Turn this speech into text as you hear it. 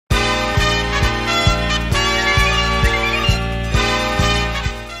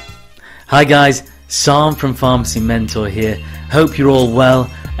Hi guys, Sam from Pharmacy Mentor here. Hope you're all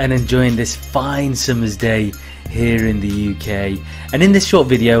well and enjoying this fine summer's day here in the UK. And in this short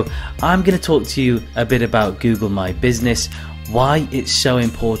video, I'm going to talk to you a bit about Google My Business, why it's so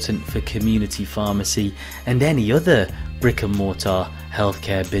important for community pharmacy and any other brick and mortar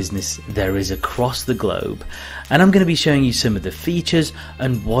healthcare business there is across the globe. And I'm going to be showing you some of the features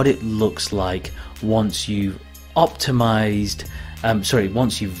and what it looks like once you've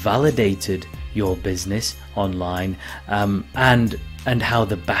once you've validated your business online, and how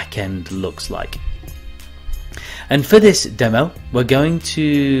the back end looks like. And for this demo, we're going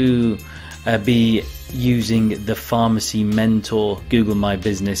to be using the Pharmacy Mentor Google My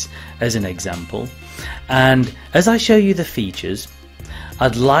Business as an example. And as I show you the features,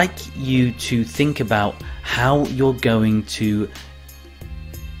 I'd like you to think about how you're going to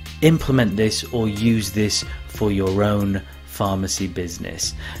implement this or use this for your own pharmacy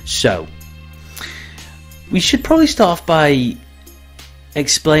business. So we should probably start off by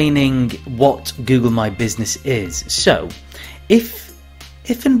explaining what Google My Business is. So if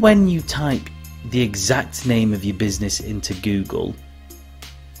and when you type the exact name of your business into Google,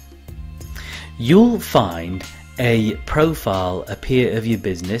 you'll find a profile appear of your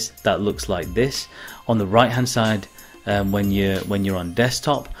business that looks like this on the right hand side when you're on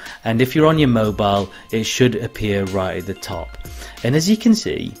desktop, and if you're on your mobile it should appear right at the top. And as you can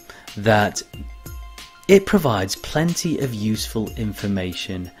see, that it provides plenty of useful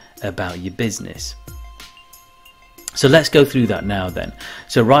information about your business. So let's go through that now then.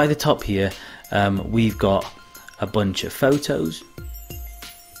 So right at the top here, we've got a bunch of photos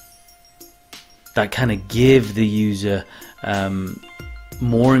that kind of give the user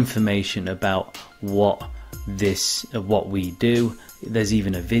more information about what we do. There's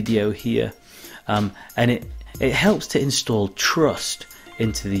even a video here, and it helps to install trust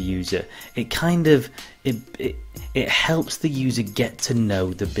into the user. It helps the user get to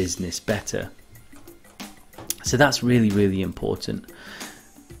know the business better. So that's really important.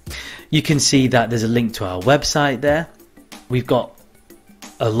 You can see that there's a link to our website there. We've got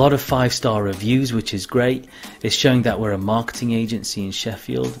a lot of 5-star reviews, which is great. It's showing that we're a marketing agency in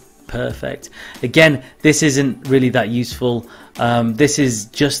Sheffield. Perfect. Again, this isn't really that useful. This is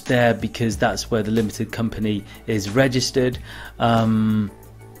just there because that's where the limited company is registered. But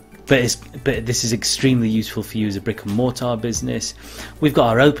this is extremely useful for you as a brick and mortar business. We've got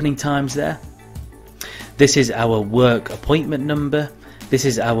our opening times there. This is our work appointment number. This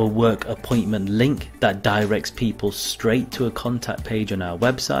is our work appointment link that directs people straight to a contact page on our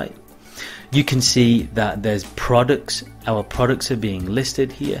website. You can see that there's products. Our products are being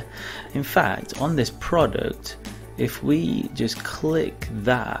listed here. In fact, on this product, if we just click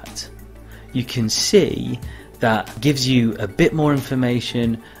that, you can see that gives you a bit more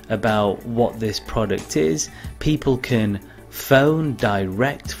information about what this product is. People can phone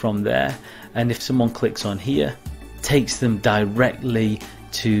direct from there, and if someone clicks on here, takes them directly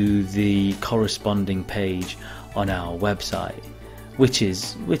to the corresponding page on our website, which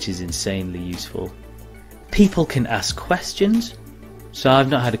is insanely useful. People can ask questions. So I've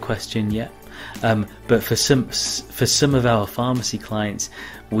not had a question yet, but for some of our pharmacy clients,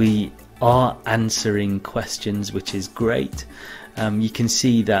 we are answering questions, which is great. You can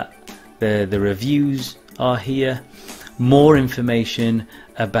see that the reviews are here. More information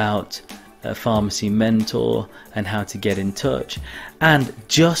about Pharmacy Mentor and how to get in touch. And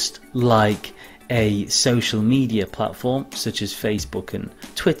just like a social media platform such as Facebook and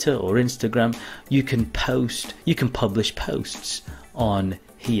Twitter or Instagram, you can publish posts on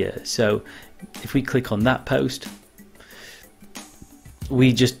here. So if we click on that post,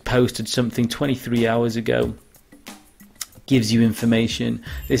 we just posted something 23 hours ago. Gives you information.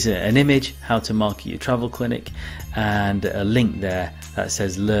 This is an image, how to market your travel clinic, and a link there that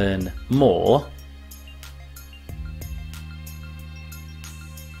says learn more,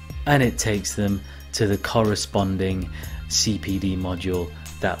 and it takes them to the corresponding CPD module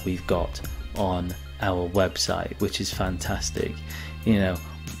that we've got on our website, which is fantastic. You know,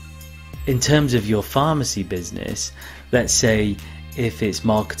 in terms of your pharmacy business, let's say if it's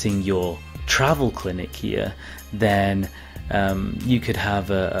marketing your travel clinic here, then you could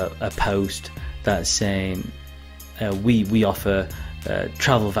have a post that's saying we offer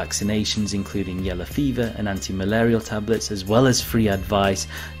travel vaccinations including yellow fever and anti-malarial tablets, as well as free advice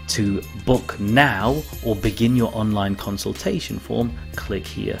to book now or begin your online consultation form. Click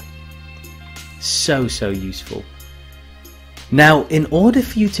here. So useful. Now, in order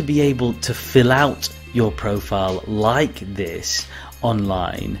for you to be able to fill out your profile like this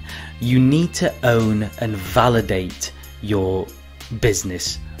online, you need to own and validate your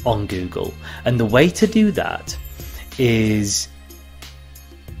business on Google. And the way to do that is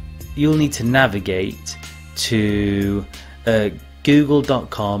you'll need to navigate to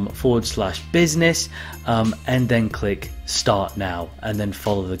google.com/business and then click Start Now, and then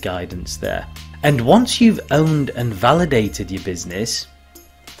follow the guidance there. And once you've owned and validated your business,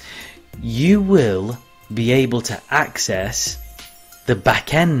 you will be able to access the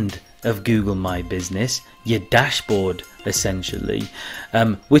back end of Google My Business, your dashboard essentially,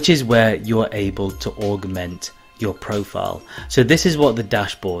 which is where you're able to augment your profile. So this is what the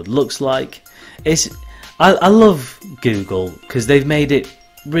dashboard looks like. I love Google because they've made it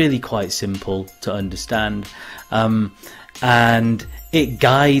really quite simple to understand, and it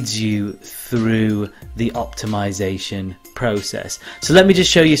guides you through the optimization process. So let me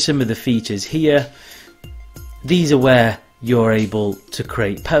just show you some of the features here. These are where you're able to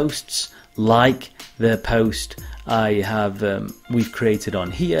create posts, like the post we've created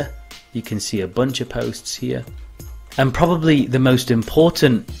on here. You can see a bunch of posts here. And probably the most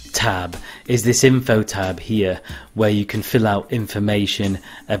important tab is this info tab here, where you can fill out information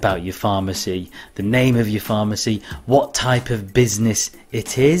about your pharmacy, the name of your pharmacy, what type of business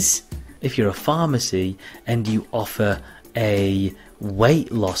it is. If you're a pharmacy and you offer a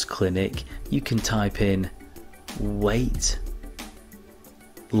weight loss clinic, you can type in weight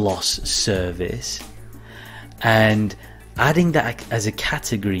loss service, and adding that as a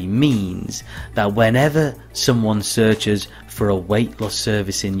category means that whenever someone searches for a weight loss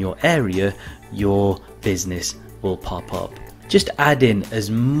service in your area, your business will pop up. Just add in as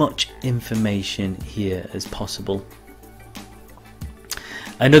much information here as possible.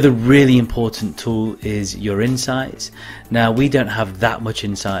 Another really important tool is your insights. Now, we don't have that much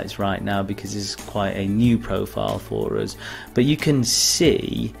insights right now because it's quite a new profile for us, but you can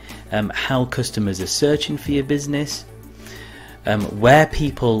see how customers are searching for your business, where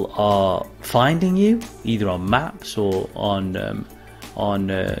people are finding you, either on maps or on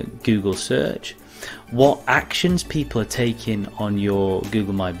Google search, what actions people are taking on your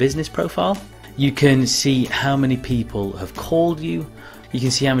Google My Business profile. You can see how many people have called you. You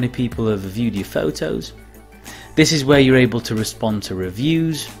can see how many people have viewed your photos. This is where you're able to respond to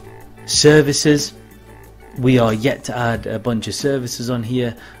reviews, services. We are yet to add a bunch of services on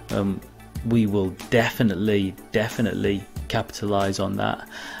here. We will definitely capitalize on that.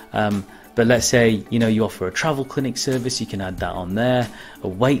 But let's say you offer a travel clinic service, you can add that on there. A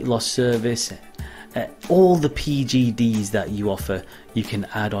weight loss service, all the PGDs that you offer, you can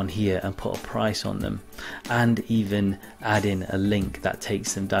add on here and put a price on them, and even add in a link that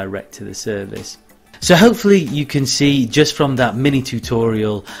takes them direct to the service. So hopefully you can see just from that mini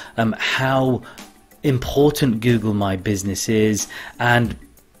tutorial how important Google My Business is, and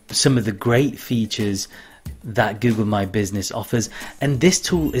some of the great features that Google My Business offers. And this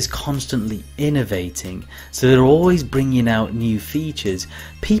tool is constantly innovating, so they're always bringing out new features.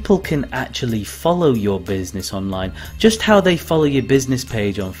 People can actually follow your business online, just how they follow your business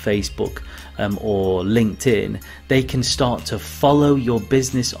page on Facebook or LinkedIn. They can start to follow your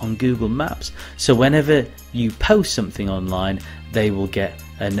business on Google Maps, so whenever you post something online, they will get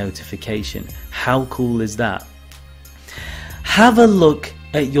a notification. How cool is that? Have a look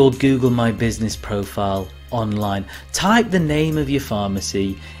at your Google My Business profile online. Type the name of your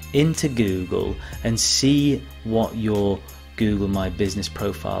pharmacy into Google and see what your Google My Business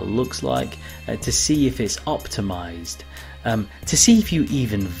profile looks like, to see if it's optimized, to see if you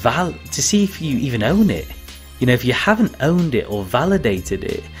even own it. If you haven't owned it or validated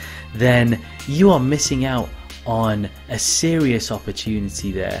it, then you are missing out on a serious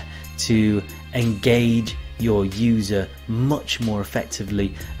opportunity there to engage your user much more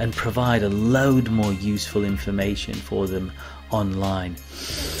effectively and provide a load more useful information for them online.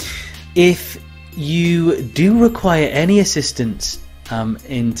 If you do require any assistance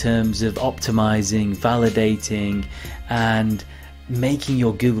in terms of optimizing, validating, and making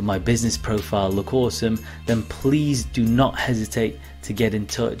your Google My Business profile look awesome, then please do not hesitate to get in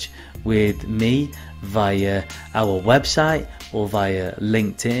touch with me via our website or via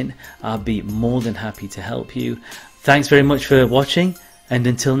LinkedIn. I'll be more than happy to help you. Thanks very much for watching, and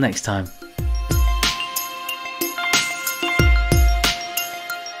until next time.